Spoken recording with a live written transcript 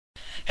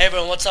Hey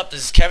everyone, what's up?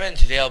 This is Kevin.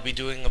 Today I'll be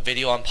doing a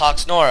video on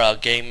Poxnora, a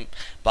game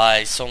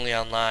by Sony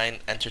Online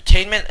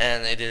Entertainment,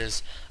 and it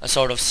is a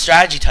sort of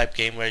strategy type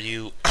game where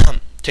you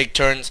take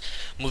turns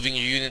moving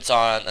your units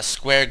on a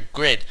square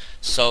grid.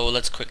 So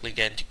let's quickly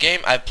get into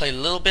game. I've played a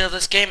little bit of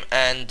this game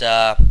and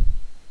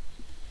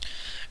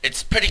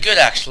it's pretty good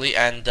actually,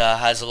 and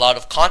has a lot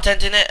of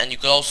content in it, and you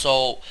could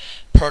also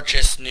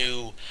purchase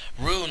new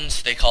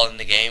runes, they call it in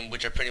the game,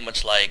 which are pretty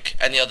much like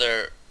any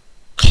other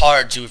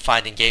cards you would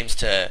find in games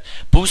to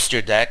boost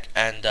your deck,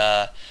 and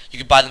you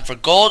can buy them for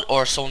gold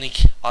or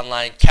Sony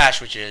Online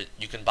Cash, which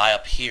you can buy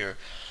up here.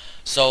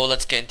 So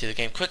let's get into the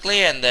game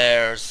quickly. And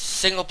there's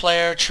single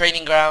player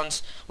training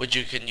grounds, which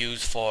you can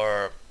use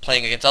for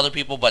playing against other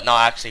people, but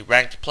not actually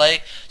ranked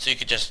play, so you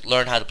can just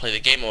learn how to play the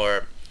game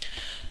or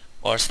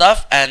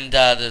stuff. And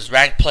there's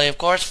ranked play, of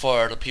course,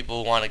 for the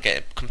people who want to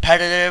get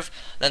competitive.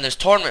 Then there's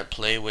tournament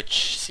play,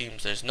 which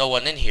seems there's no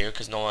one in here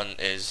because no one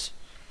is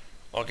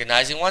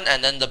organizing one.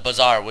 And then the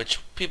bazaar, which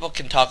people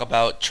can talk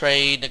about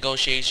trade,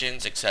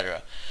 negotiations,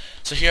 etc.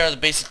 So here are the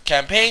basic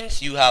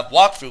campaigns. You have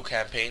walkthrough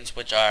campaigns,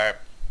 which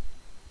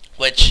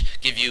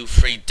give you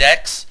free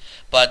decks,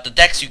 but the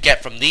decks you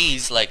get from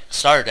these, like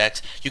starter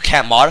decks, you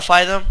can't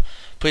modify them.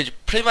 Which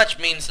pretty much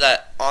means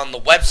that on the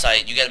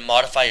website you get to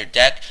modify your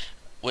deck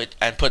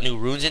and put new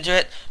runes into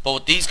it. But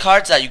with these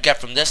cards that you get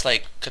from this,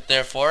 like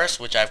Cthulhu Forest,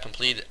 which I've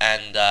completed,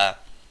 and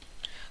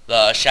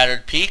the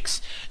Shattered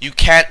Peaks, you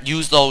can't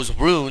use those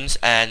runes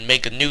and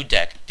make a new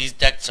deck. These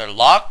decks are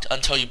locked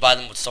until you buy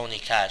them with Sony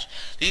Cash.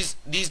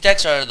 These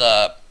decks are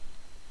the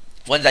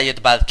ones that you have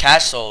to buy with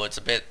cash, so it's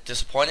a bit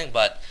disappointing.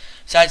 But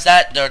besides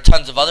that, there are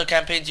tons of other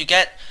campaigns you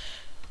get.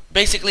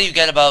 Basically, you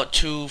get about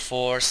 2,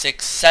 4,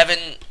 6,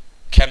 7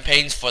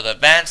 campaigns for the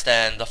advanced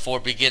and the 4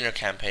 beginner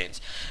campaigns,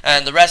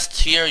 and the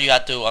rest here you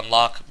have to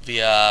unlock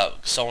via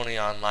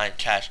Sony Online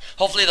Cash.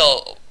 Hopefully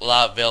they'll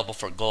allow it available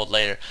for gold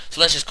later.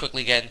 So let's just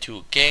quickly get into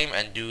a game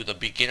and do the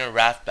beginner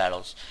raft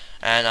battles.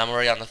 And I'm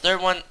already on the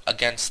third one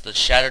against the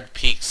Shattered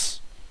Peaks,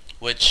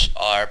 which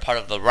are part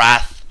of the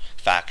Wrath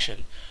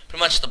faction.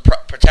 Pretty much the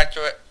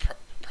Protectorate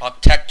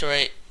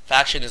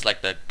faction is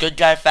like the good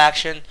guy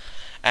faction,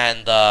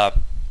 and the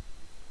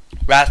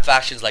Wrath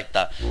faction is like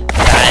the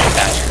bad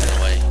faction in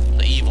a way,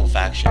 the evil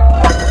faction.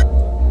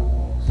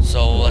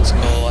 So let's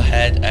go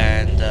ahead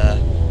and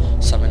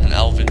summon an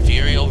Elven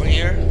Fury over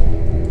here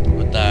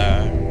with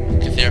the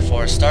Cthulhu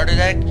Forest starter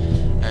deck,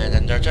 and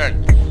then their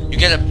turn. You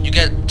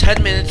get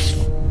 10 minutes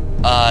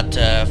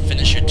to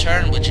finish your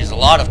turn, which is a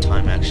lot of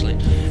time actually,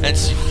 and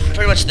it's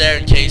pretty much there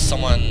in case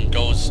someone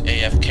goes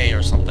AFK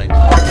or something.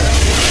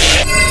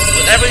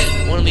 With every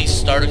one of these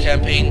starter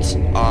campaigns,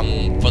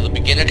 for the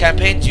beginner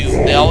campaigns,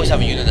 they always have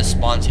a unit that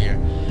spawns here,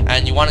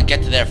 and you want to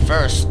get to there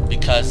first,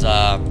 because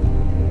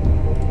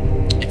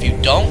if you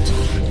don't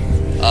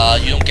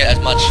get as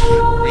much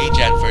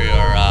regen for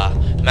your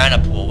mana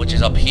pool, which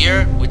is up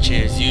here, which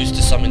is used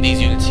to summon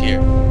these units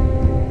here.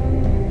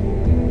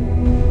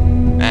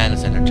 And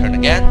let's end our turn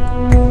again.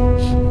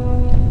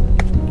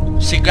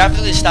 See,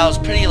 graphically the style is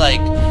pretty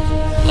like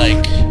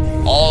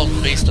all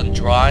based on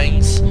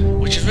drawings,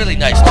 which is really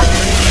nice.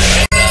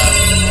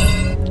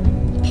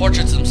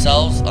 Portraits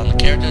themselves on the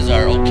characters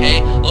are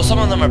okay, though some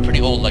of them are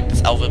pretty old. Like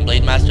this Elven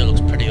Blade Master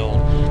looks pretty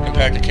old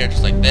compared to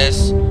characters like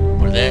this,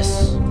 or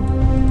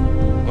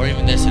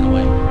even this in a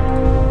way.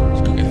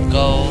 Let's go give it a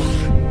go.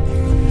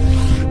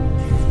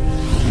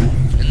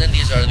 And then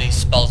these are these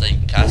spells that you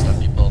can cast on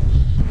people,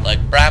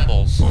 like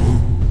Brambles,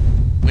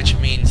 which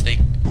means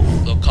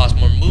they'll cost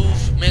more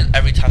movement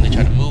every time they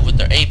try to move with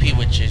their AP,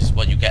 which is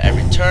what you get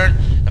every turn.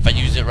 If I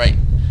use it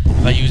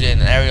in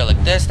an area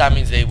like this, that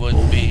means they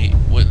wouldn't be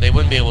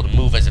able to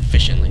move as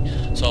efficiently.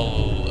 So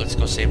let's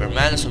go save our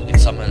mana so we can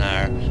summon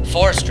our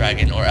Forest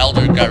Dragon or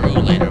Elder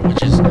Garu later,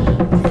 which is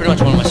pretty much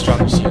one of my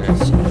strongest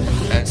units.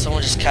 And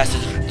someone just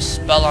casted a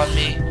spell on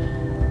me,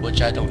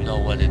 which I don't know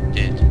what it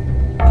did.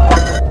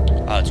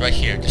 It's right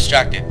here,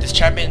 distracted. This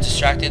champion is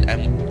distracted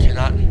and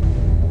cannot.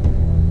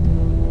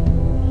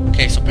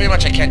 Okay, so pretty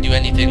much I can't do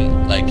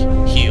anything like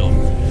heal,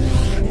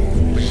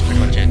 which is pretty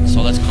much it.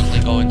 So let's quickly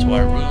go into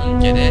our rune,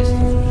 get it.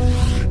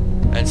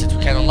 And since we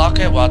can't unlock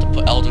it, we'll have to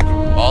put Elder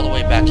Guru all the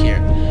way back here.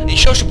 And you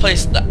should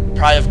place the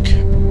Pride of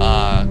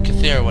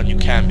Cthulhu when you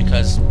can,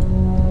 because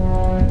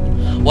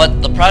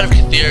what the Pride of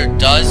Cthulhu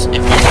does, if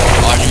you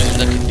are using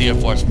the Cthulhu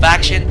Force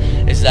faction,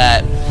 is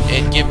that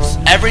it gives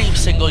every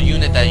single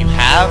unit that you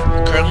have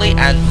currently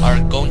and are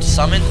going to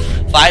summon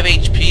 5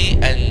 HP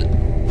and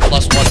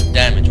 +1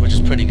 damage, which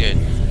is pretty good.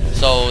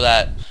 So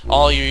that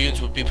all your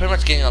units would be pretty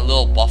much getting a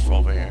little buff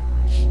over here.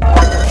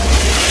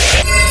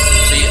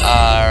 See,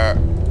 our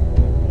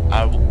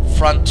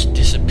front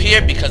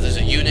disappeared because there's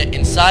a unit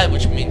inside,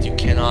 which means you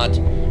cannot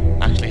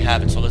actually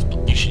have it. So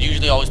you should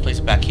usually always place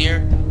it back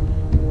here.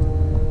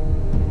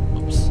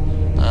 Oops.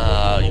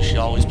 You should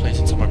always place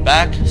it somewhere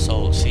back.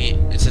 So see,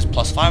 it says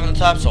 +5 on the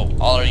top, so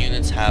all our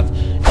units have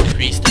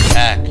increased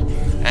attack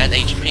and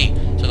HP,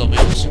 so they'll be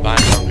able to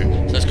survive longer.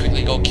 So let's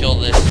quickly go kill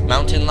this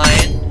mountain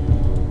lion.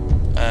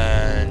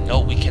 No,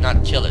 we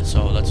cannot kill it,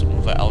 so let's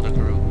move our Elder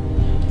Guru.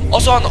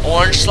 Also on the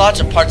orange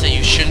slots are parts that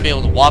you shouldn't be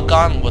able to walk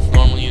on with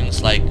normal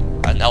units like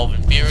an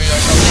Elven Fury or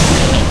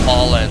something. They'll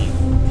fall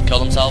and kill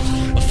themselves.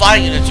 But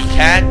flying units you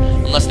can,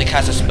 unless they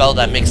cast a spell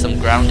that makes them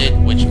grounded,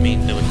 which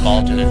means they would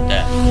fall to their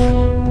death.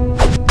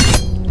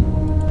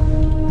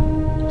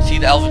 See,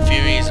 the Elven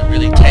Fury is a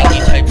really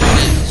tanky type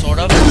unit, sort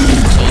of.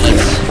 So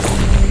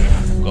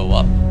let's go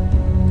up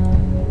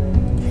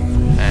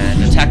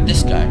and attack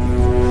this guy.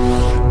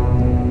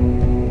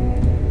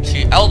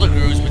 See, Elder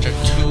Grus, which are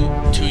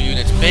two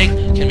units big,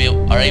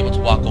 are able to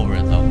walk over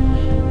it though.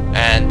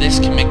 And this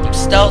can make them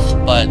stealth,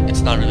 but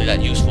it's not really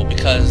that useful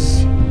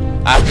because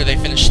after they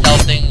finish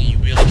stealthing, you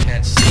really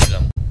can't see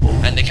them,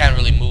 and they can't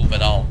really move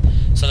at all.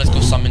 So let's go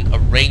summon a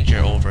ranger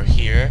over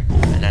here,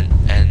 and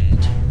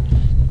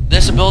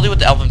this ability with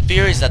the Elven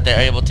Fury is that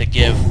they're able to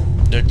give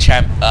their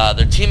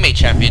teammate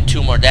champion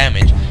 2 more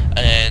damage,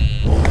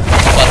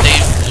 but they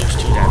lose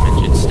 2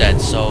 damage instead.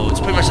 So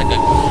it's pretty much like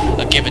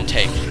a give and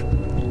take.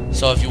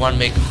 So if you want to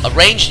make a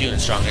ranged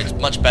unit stronger, it's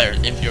much better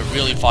if you're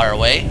really far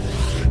away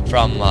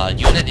from a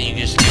unit, then you can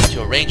just give it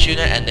to a ranged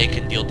unit and they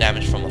can deal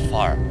damage from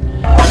afar.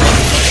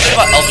 What's good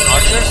about Elven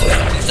Archers,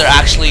 since they're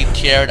actually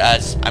tiered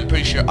as, I'm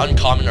pretty sure,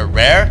 uncommon or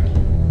rare,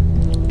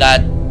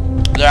 that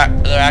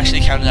they're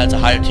actually counted as a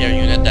higher tier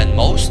unit than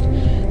most.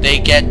 They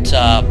get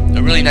a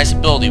really nice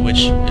ability,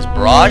 which is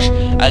Barrage,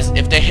 as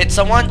if they hit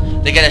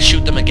someone, they get to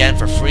shoot them again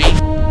for free.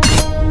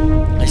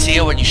 I see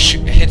it when you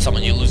hit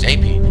someone, you lose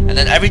AP. And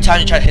then every time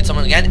you try to hit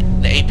someone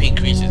again, the AP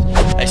increases.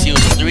 I see it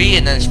was 3,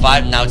 and then it's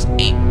 5, and now it's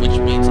 8, which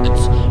means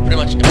it's pretty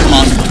much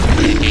impossible to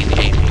really gain the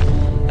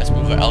AP. Let's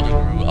move our Elder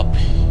Gru up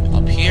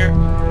here,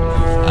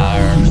 move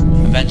our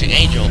Avenging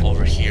Angel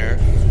over here,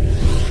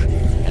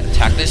 and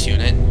attack this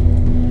unit.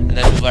 And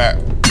then move our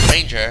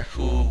Ranger,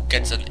 who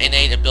gets an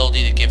innate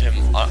ability to give him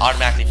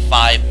automatically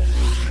 5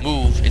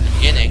 move in the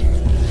beginning.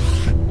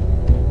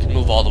 Can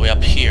move all the way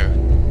up here.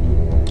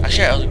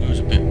 Actually, our Elder Gru is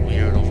a bit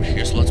weird over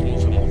here, so let's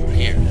move him over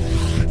here.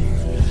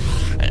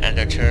 And end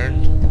our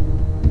turn.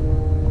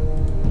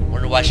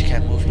 Wonder why she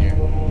can't move here.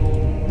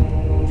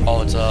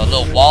 Oh, it's a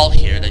little wall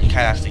here that you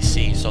can't actually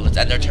see. So let's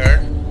end our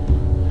turn.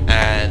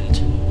 And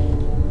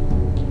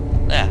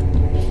yeah.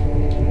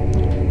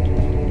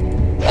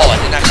 Oh, I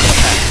didn't actually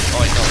attack. Oh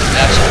wait, no, it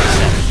actually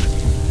reset.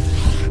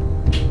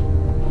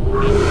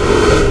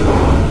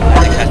 I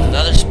cast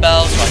another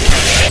spell, so I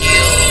can't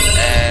heal,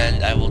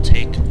 and I will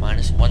take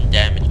 -1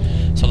 damage.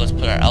 So let's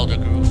put our Elder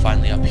Gru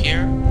finally up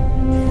here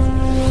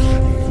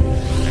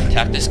and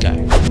attack this guy.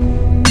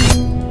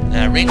 And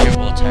our Ranger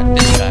will attack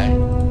this guy,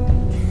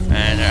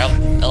 and our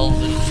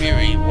Elven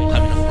Fury won't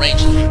have enough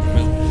range to be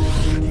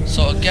removed.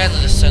 So again,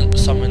 let's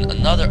summon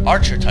another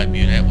Archer type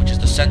unit, which is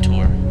the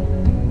Centaur.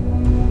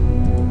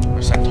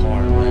 Or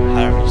Centaur,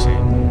 however you say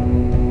it.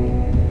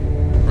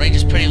 Range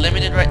is pretty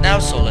limited right now,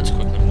 so let's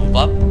quickly move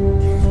up.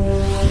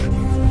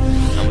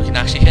 And we can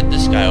actually hit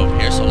this guy over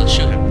here, so let's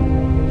shoot him.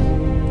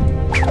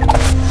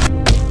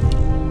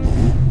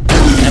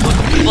 And when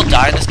people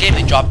die in this game,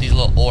 they drop these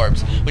little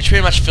orbs, which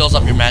pretty much fills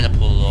up your mana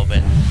pool a little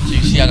bit. So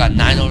you see I got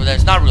 9 over there.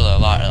 It's not really a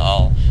lot at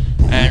all.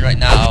 And right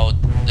now,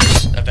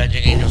 this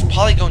Avenging Angel is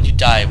probably going to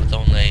die with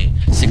only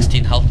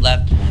 16 health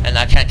left, and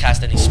I can't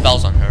cast any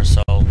spells on her,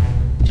 so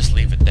just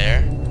leave it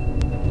there.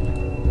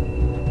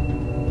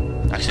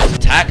 Actually, let's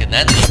attack and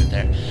then leave it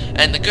there.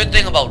 And the good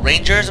thing about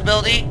Ranger's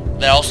ability,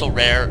 they're also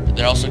rare.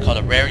 They're also called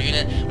a rare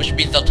unit, which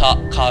means they'll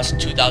cost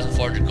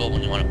 2,400 gold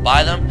when you want to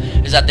buy them.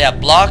 Is that they have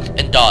block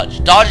and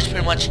dodge. Dodge is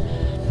pretty much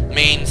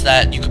means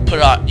that you can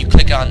you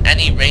click on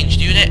any ranged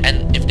unit,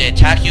 and if they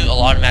attack you,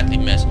 it'll automatically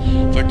miss.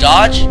 For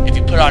dodge, if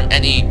you put on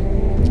any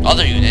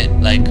other unit,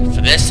 like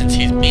for this, since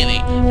he's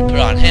melee, if you put it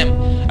on him,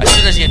 as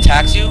soon as he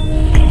attacks you,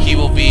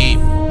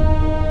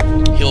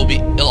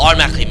 it'll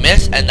automatically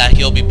miss, and that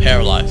he'll be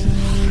paralyzed.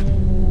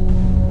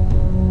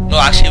 No,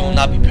 actually, he will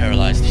not be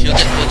paralyzed. He'll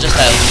just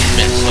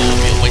miss, so it'll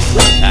be a waste of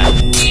attack.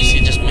 You see, he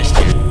just missed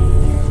here,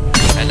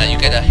 and then you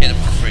get to hit him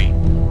for free.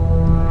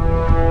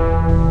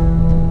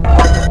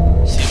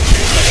 See,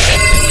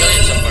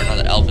 millions for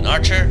another Elven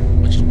Archer,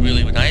 which is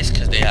really nice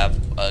because they have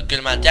a good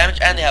amount of damage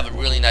and they have a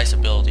really nice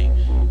ability.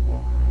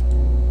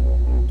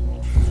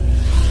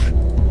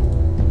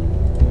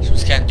 So we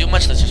can't do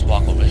much. Let's just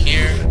walk over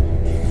here.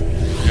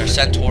 Use our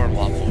Centaur and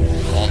walk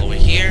over all the way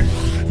here,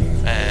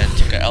 and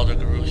take our Elder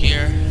Gru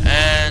here,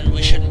 and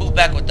we should move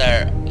back with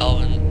our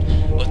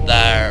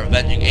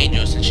Avenging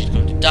Angel since she's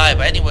going to die.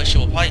 But anyway, she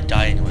will probably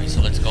die anyway,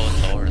 so let's go and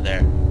throw her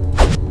there.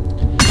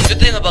 The good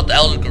thing about the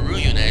Elder Gru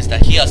unit is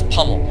that he has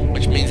Pummel,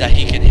 which means that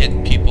he can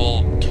hit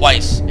people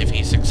twice if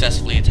he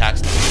successfully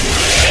attacks them.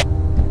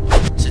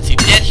 Since he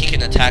did, he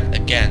can attack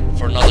again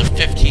for another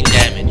 15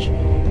 damage,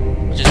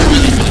 which is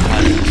really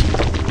high.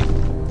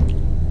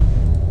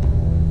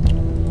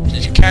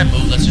 Since you can't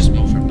move, let's just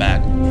move her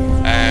back.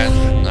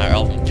 And our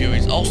Elven Fury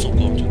is also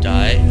going to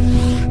die.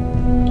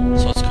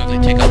 So let's quickly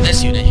take out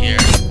this unit here.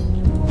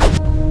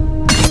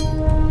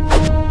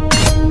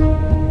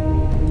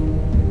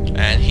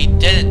 And he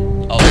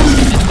didn't. Oh, yes,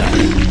 he did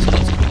die. So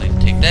let's quickly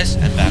take this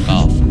and back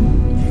off.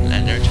 And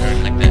end their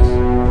turn like this.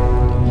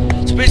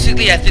 So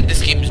basically, I think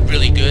this game is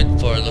really good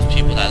for those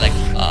people that like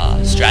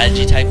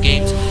strategy type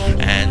games,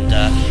 and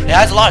it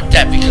has a lot of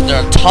depth because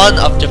there are a ton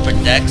of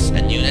different decks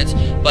and units.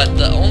 But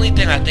the only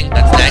thing I think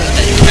that's negative is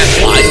that you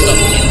can't buy stuff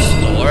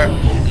in store,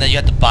 and that you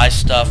have to buy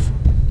stuff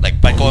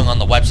like by going on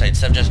the website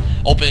instead of just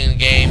opening the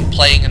game,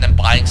 playing, and then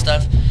buying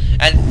stuff.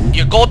 And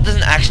your gold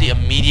doesn't actually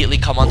immediately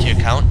come onto your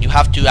account. You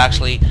have to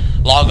actually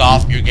log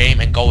off your game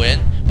and go in.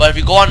 But if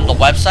you go on the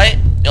website,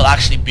 it'll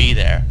actually be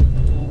there.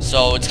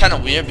 So it's kind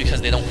of weird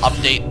because they don't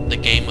update the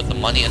game with the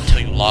money until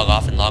you log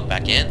off and log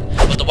back in.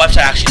 But the website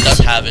actually does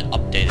have it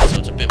updated, so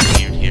it's a bit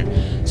weird here.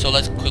 So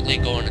let's quickly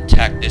go and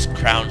attack this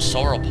crowned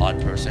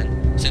sauropod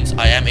person, since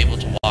I am able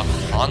to walk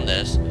on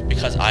this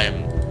because I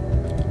am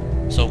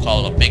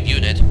so-called a big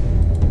unit.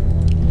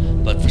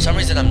 But for some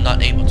reason I'm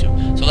not able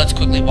to. So let's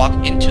quickly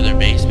walk into their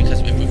base,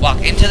 because if we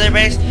walk into their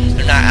base,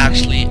 they're not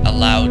actually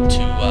allowed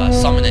to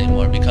summon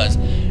anymore because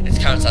it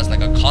counts as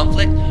like a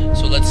conflict.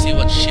 So let's see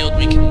what shield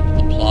we can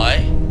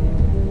apply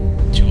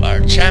to our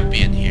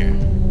champion here.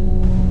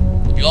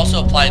 You also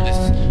apply this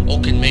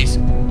oaken mace,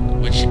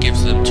 which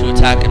gives them 2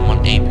 attack and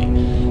 1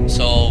 AP.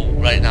 So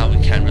right now we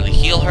can't really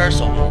heal her,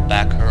 so we'll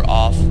back her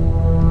off.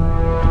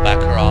 We'll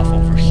back her off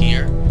over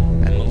here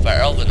and move our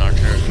Elven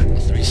Archer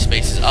 3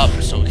 spaces up,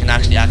 so we can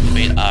actually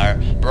activate our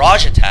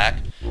barrage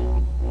attack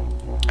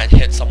and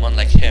hit someone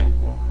like him.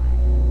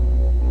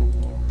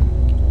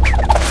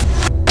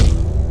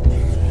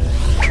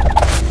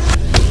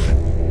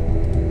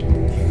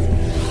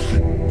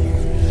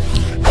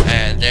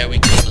 And there we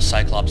kill the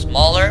Cyclops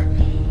Mauler.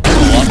 Go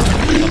up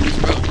and come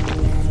through.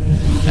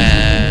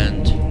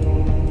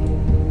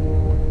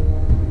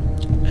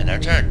 And our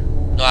turn.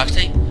 No,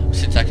 actually,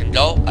 since I can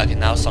go, I can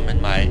now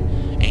summon my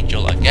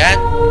angel again.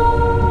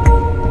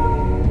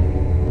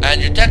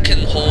 And your deck can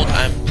hold,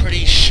 I'm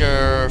pretty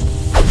sure,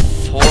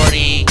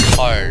 40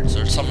 cards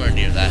or somewhere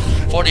near that,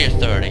 40 or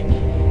 30.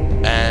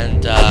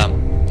 And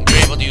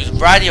you're able to use a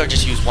variety or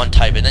just use one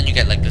type, and then you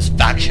get like this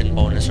faction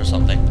bonus or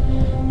something.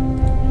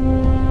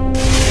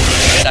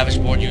 Savage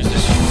Board used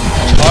this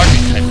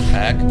charging type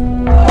attack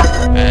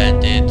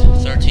and did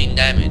 13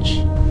 damage.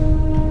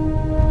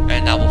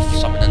 And now we'll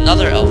summon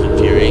another Elven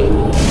Fury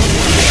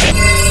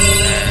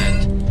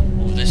and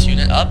move this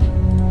unit up.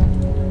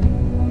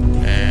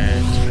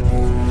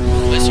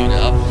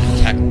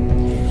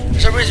 For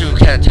some reason we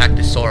can't attack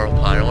the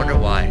sauropod. I wonder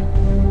why.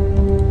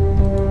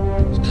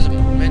 It's because of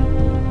movement?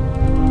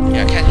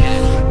 Yeah, I can't hit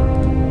it.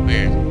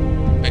 Weird. A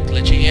bit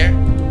glitchy here.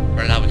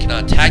 Right now we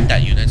cannot attack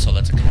that unit, so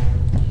let's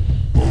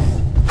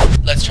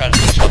try to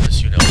finish off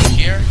this unit over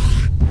here.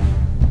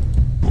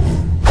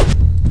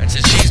 And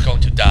since she's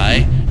going to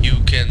die, you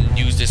can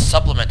use this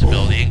supplement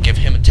ability and give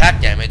him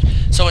attack damage,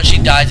 so when she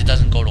dies the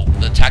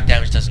attack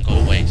damage doesn't go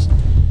to waste.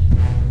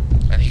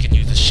 And he can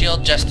use the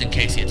shield just in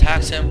case he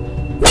attacks him.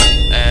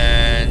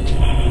 And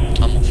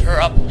I'll move her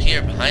up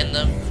here behind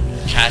them,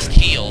 cast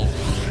heal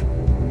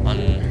on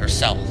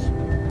herself,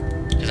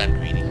 because I'm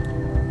greedy.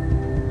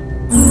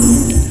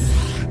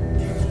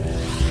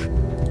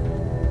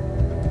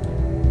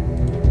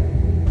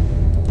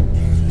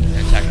 And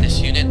attack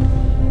this unit,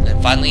 and then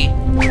finally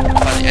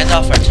end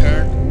off our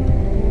turn.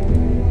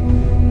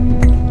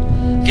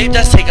 The game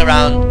does take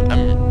around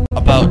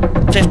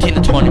about 15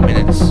 to 20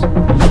 minutes,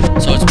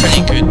 so it's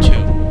pretty good too.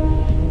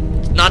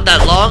 Not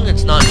that long,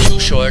 it's not too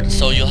short,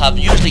 so you'll have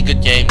usually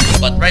good games.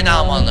 But right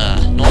now I'm on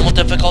normal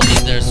difficulty.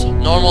 There's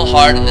normal,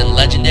 hard, and then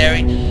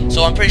legendary.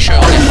 So I'm pretty sure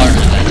it'll get harder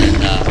than,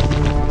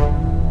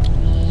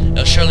 and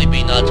it'll surely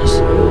be not just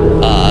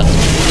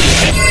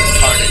complete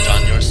carnage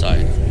on your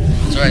side.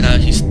 So right now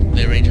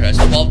the ranger has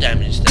 12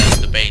 damage instead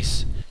of the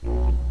base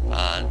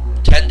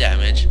 10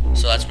 damage,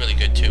 so that's really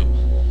good too.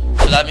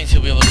 So that means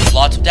he'll be able to do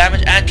lots of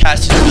damage and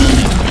cast his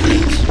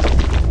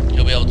ability.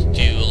 He'll be able to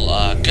do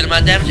good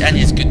amount of damage, and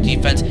he has good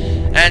defense.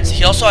 And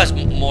he also has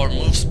more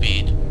move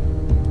speed.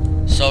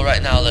 So right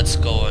now let's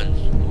go and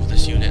move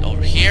this unit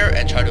over here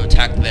and try to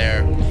attack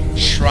their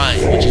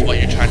shrine, which is what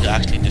you're trying to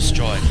actually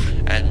destroy.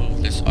 And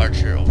move this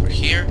archer over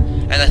here.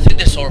 And I think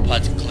this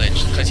sauropod's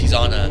glitched because he's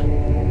on a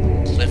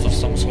cliff of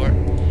some sort.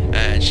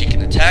 And she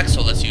can attack,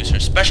 so let's use her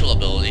special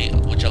ability,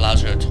 which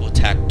allows her to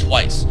attack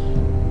twice.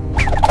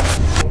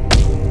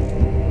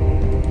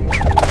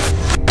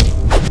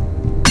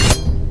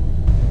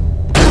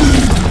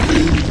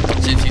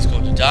 Since he's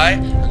going to die,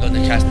 I'm going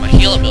to cast my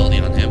heal ability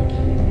on him,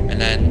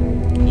 and then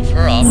move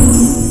her up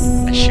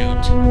and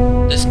shoot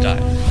this guy.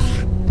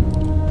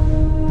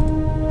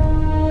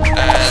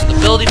 And the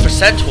ability for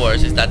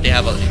centaurs is that they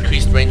have an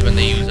increased range when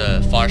they use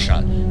a far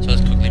shot. So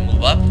let's quickly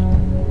move up.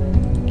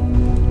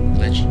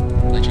 Glitchy.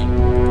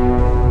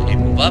 Okay,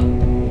 move up.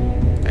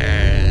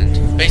 And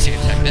basic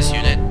attack this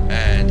unit,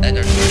 and end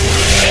our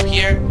turn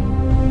here,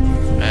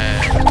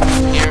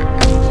 and here,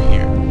 and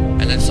here.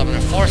 And then summon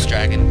a forest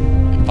dragon,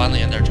 and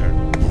finally end our turn.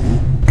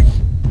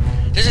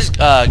 This is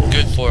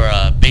good for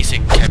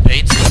basic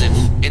campaigns because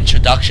it's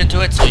introduction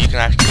to it, so you can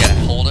actually get a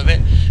hold of it.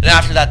 And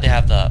after that, they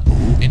have the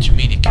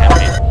intermediate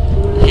campaign.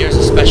 Here's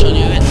a special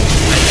unit,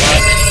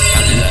 and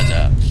counted as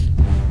a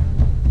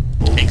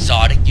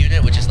exotic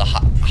unit, which is the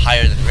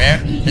higher than rare.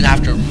 Then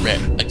after rare,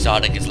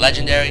 exotic is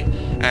legendary,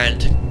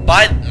 and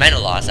by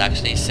Menelaus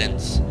actually,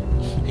 since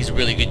he's a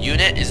really good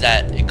unit, is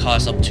that it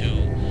costs up to,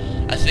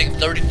 I think,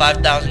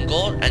 35,000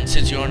 gold, and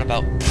since you earn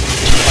about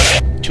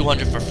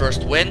 200 for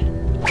first win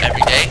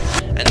every day,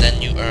 and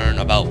then you earn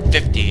about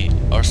 50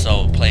 or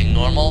so playing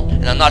normal,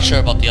 and I'm not sure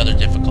about the other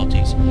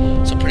difficulties.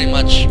 So pretty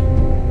much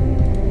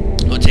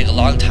it would take a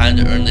long time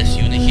to earn this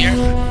unit here.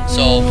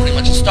 So pretty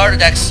much the starter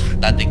decks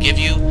that they give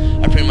you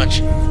are pretty much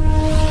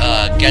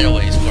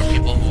getaways for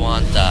people who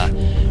want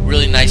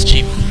really nice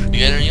cheap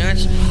beginner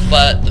units.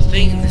 But the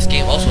thing in this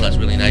game also that's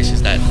really nice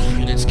is that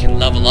units can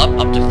level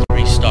up to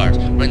 3 stars.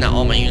 Right now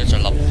all my units are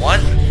level 1,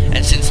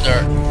 and since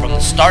they're from the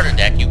starter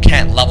deck, you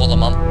can't level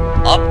them up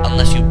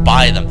unless you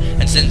buy them.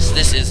 And since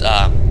this is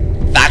a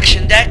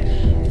faction deck,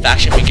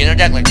 faction beginner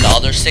deck, like the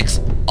other 8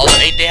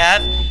 they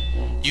have,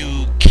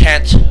 you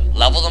can't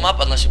level them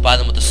up unless you buy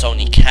them with the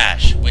Sony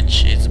cash,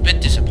 which is a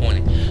bit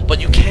disappointing. But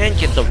you can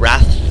get the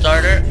Wrath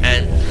starter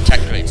and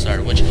Protectorate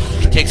starter, which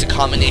takes a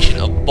combination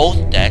of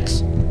both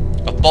decks,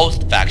 of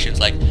both factions.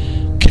 Like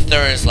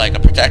Kithur is like a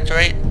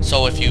Protectorate,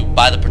 so if you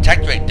buy the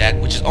Protectorate deck,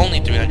 which is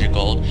only 300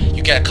 gold,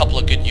 you get a couple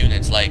of good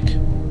units, like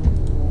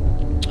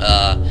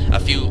a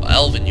few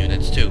Elven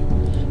units too.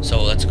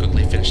 So let's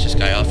quickly finish this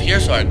guy off here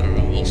so our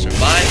guru will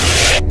survive.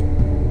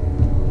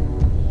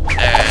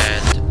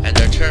 And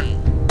end our turn.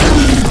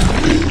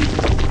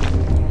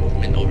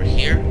 Movement over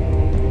here.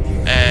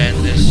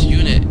 And this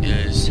unit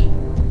is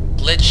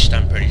glitched,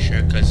 I'm pretty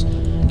sure, because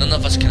none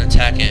of us can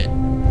attack it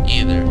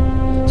either.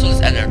 So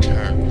let's end our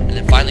turn, and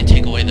then finally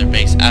take away their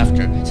base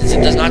after, since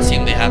it does not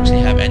seem they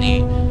actually have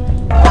any, it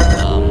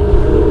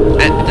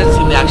doesn't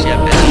seem they actually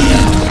have any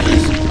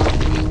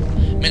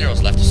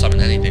minerals left to summon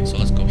anything. So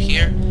let's go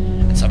here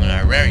and summon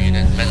our rare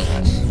unit,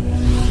 Menelaus. I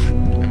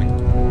mean,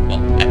 well,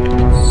 epic.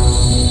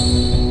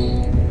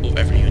 Move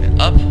every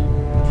unit up.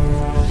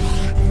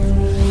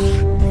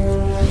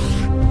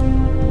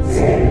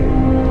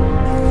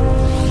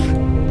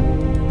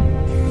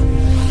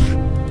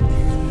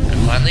 And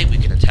finally, we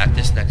can attack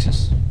this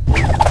Nexus.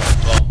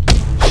 Well,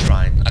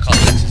 Shrine. I call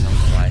it Nexus, I don't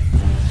know why.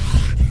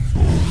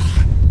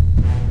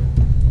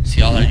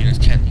 See, all our units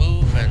can't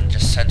move, and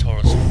just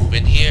Centaurs move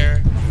in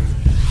here.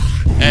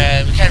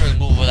 And we can't really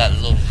move over that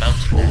little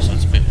mountain there, so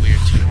it's a bit weird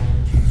too.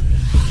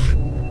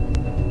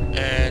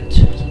 And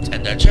let's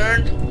end our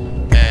turn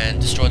and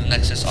destroy the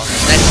Nexus on the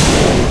next.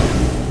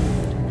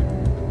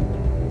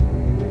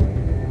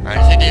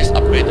 I think they just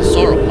upgrade the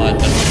Sauropod,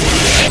 but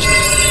you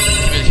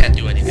really can't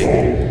do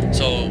anything.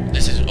 So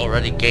this is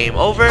already game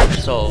over.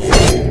 So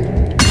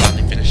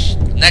finally finish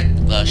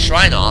the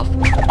shrine off.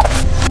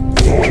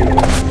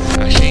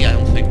 Actually, I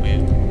don't think we.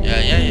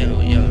 Yeah.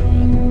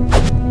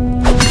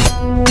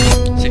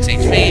 6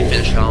 HP.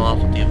 Finish it all off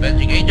with the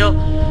Avenging Angel,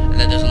 and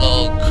then there's a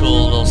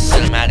cool little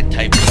cinematic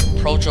type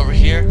approach over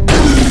here,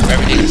 where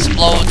everything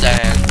explodes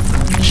and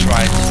the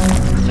shrines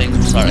things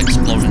will start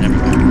exploding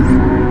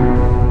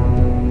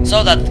everywhere.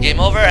 So that's the game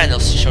over, and it'll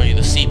show you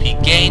the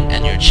CP gain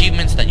and your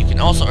achievements that you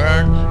can also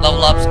earn,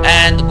 level ups,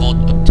 and the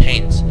gold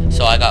obtains.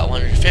 So I got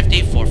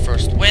 150 for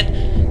first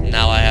win.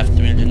 Now I have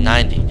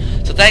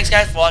 390. So thanks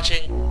guys for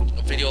watching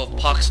a video of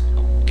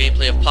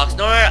gameplay of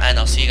Poxnora, and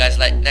I'll see you guys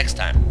next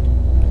time.